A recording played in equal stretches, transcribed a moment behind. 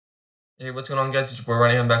Hey, what's going on, guys? It's your boy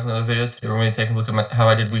Ronnie. I'm back with another video. Today we're going to take a look at how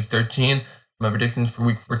I did week 13. My predictions for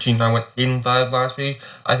week 14. I went 8-5 last week.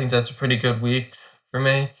 I think that's a pretty good week for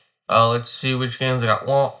me. Let's see which games I got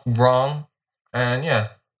wrong. And yeah.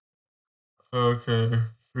 Okay.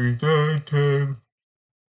 3, 9, 10,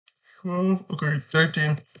 12. Okay,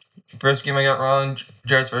 13. First game I got wrong,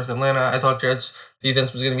 Jets versus Atlanta. I thought Jets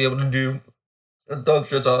defense was going to be able to do. I thought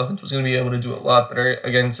Jets offense was going to be able to do a lot better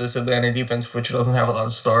against this Atlanta defense, which doesn't have a lot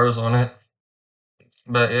of stars on it.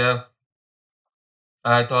 But yeah.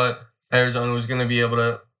 I thought Arizona was going to be able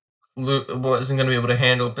to wasn't going to be able to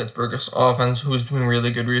handle Pittsburgh's offense, who's been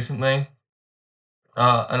really good recently.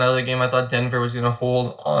 Another game I thought Denver was going to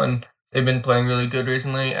hold on. They've been playing really good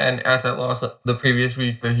recently, and after that loss the previous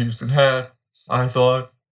week that Houston had, I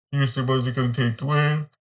thought Houston wasn't going to take the win.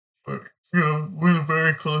 But it was a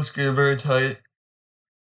very close game, very tight.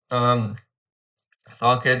 I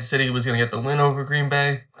thought Kansas City was going to get the win over Green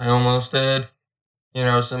Bay. I almost did.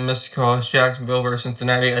 Some missed calls. Jacksonville versus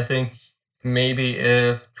Cincinnati. I think maybe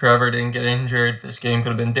if Trevor didn't get injured, this game could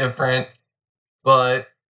have been different. But,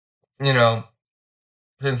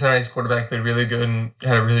 Cincinnati's quarterback played really good and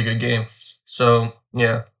had a really good game. So,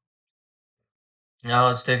 yeah. Now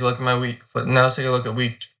let's take a look at my week. Now let's take a look at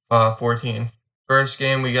week 14. First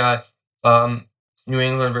game, we got New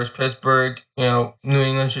England versus Pittsburgh. New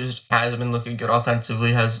England just hasn't been looking good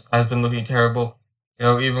offensively, has been looking terrible.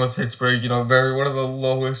 Even with Pittsburgh, very one of the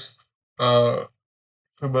lowest, but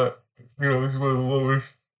this is one of the lowest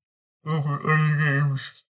over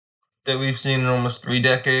games that we've seen in almost 3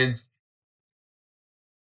 decades.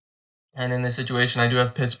 And in this situation, I do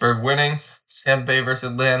have Pittsburgh winning. Tampa Bay versus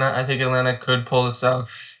Atlanta. I think Atlanta could pull this out.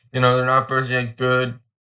 They're not versus a good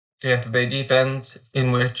Tampa Bay defense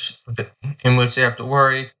in which they have to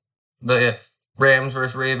worry. But yeah. Rams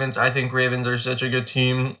versus Ravens. I think Ravens are such a good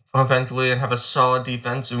team offensively and have a solid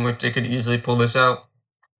defense in which they could easily pull this out.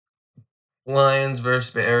 Lions versus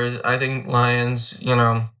Bears. I think Lions,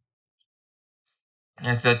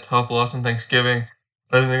 it's a tough loss on Thanksgiving.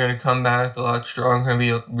 I think they're going to come back a lot stronger and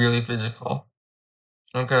be really physical.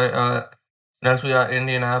 Okay, next we got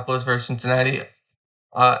Indianapolis versus Cincinnati.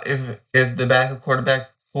 If the backup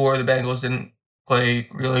quarterback for the Bengals didn't play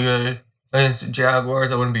really good against the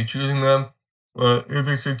Jaguars, I wouldn't be choosing them. But in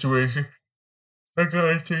this situation, I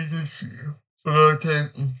gotta take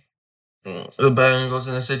the Bengals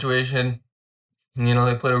in this situation.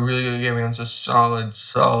 They played a really good game against a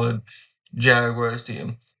solid Jaguars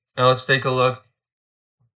team. Now let's take a look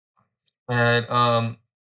at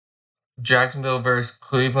Jacksonville versus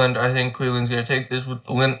Cleveland. I think Cleveland's gonna take this with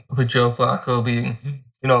Joe Flacco being,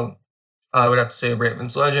 I would have to say a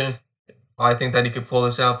Ravens legend. I think that he could pull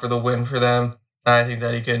this out for the win for them. I think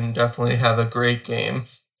that he can definitely have a great game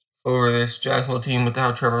over this Jacksonville team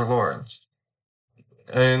without Trevor Lawrence.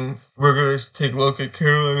 And we're going to take a look at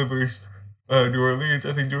Carolina versus New Orleans.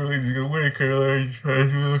 I think New Orleans is going to win. Carolina has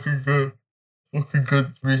been looking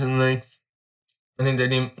good recently. I think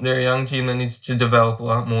they're a young team that needs to develop a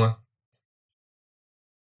lot more.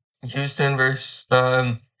 Houston versus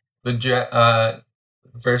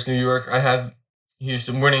versus New York. I have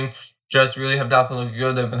Houston winning. Jets really have not been looking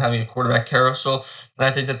good. They've been having a quarterback carousel, and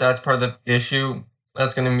I think that that's part of the issue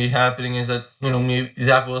that's going to be happening. Is that maybe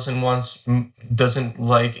Zach Wilson doesn't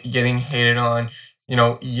like getting hated on. He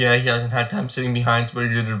hasn't had time sitting behind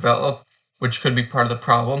somebody to develop, which could be part of the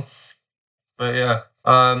problem. But yeah,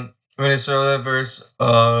 Minnesota versus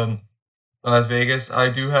Las Vegas. I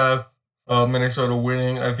do have Minnesota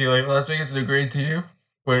winning. I feel like Las Vegas is a great team,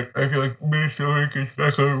 but I feel like Minnesota gets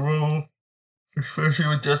back on a roll, especially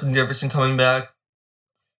with Justin Jefferson coming back.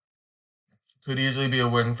 Could easily be a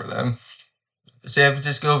win for them. San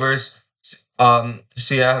Francisco versus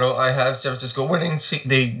Seattle. I have San Francisco winning.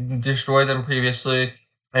 They destroyed them previously,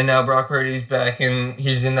 and now Brock Purdy's back, and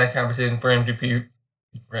he's in that conversation for MVP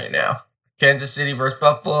right now. Kansas City versus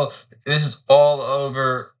Buffalo. This is all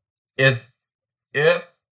over if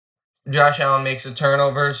Josh Allen makes the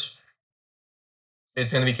turnovers.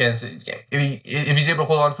 It's going to be Kansas City's game. If he's able to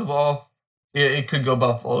hold on to the ball, it could go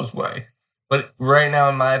Buffalo's way. But right now,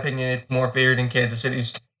 in my opinion, it's more favored in Kansas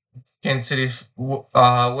City's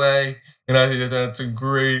way, and I think that that's a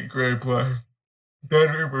great play.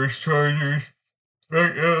 Denver versus Chargers.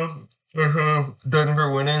 Right now, I have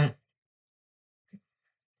Denver winning.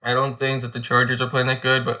 I don't think that the Chargers are playing that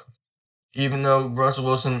good, but even though Russell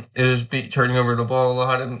Wilson is turning over the ball a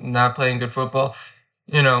lot and not playing good football,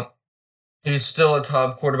 he's still a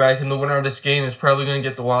top quarterback, and the winner of this game is probably going to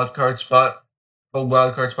get the wild card spot in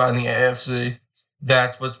the AFC.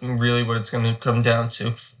 That's what it's going to come down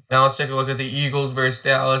to. Now let's take a look at the Eagles versus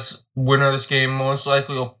Dallas. Winner of this game most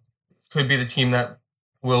likely could be the team that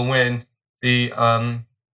will win. the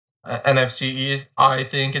NFC East. I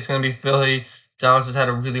think it's going to be Philly. Dallas has had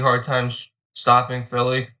a really hard time stopping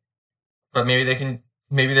Philly, but maybe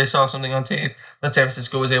they saw something on tape that San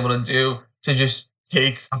Francisco was able to do to just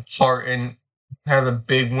take apart and have a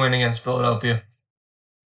big win against Philadelphia.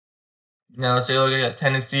 Now let's take a look at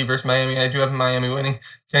Tennessee versus Miami. I do have Miami winning.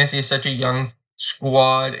 Tennessee is such a young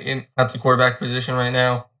squad at the quarterback position right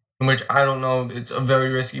now, in which I don't know. It's a very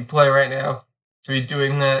risky play right now to be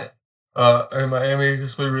doing that. And Miami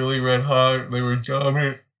just been really red hot. They were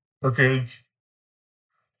dominant against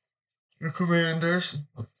the Commanders.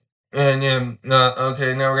 And yeah,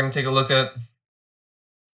 okay. Now we're gonna take a look at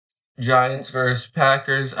Giants versus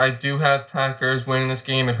Packers. I do have Packers winning this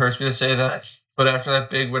game. It hurts me to say that, but after that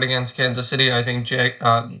big win against Kansas City, I think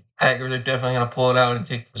Packers are definitely going to pull it out and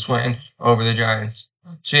take this win over the Giants.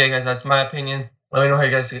 So yeah, guys, that's my opinion. Let me know how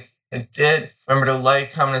you guys did. Remember to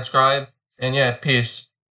like, comment, subscribe, and yeah, peace.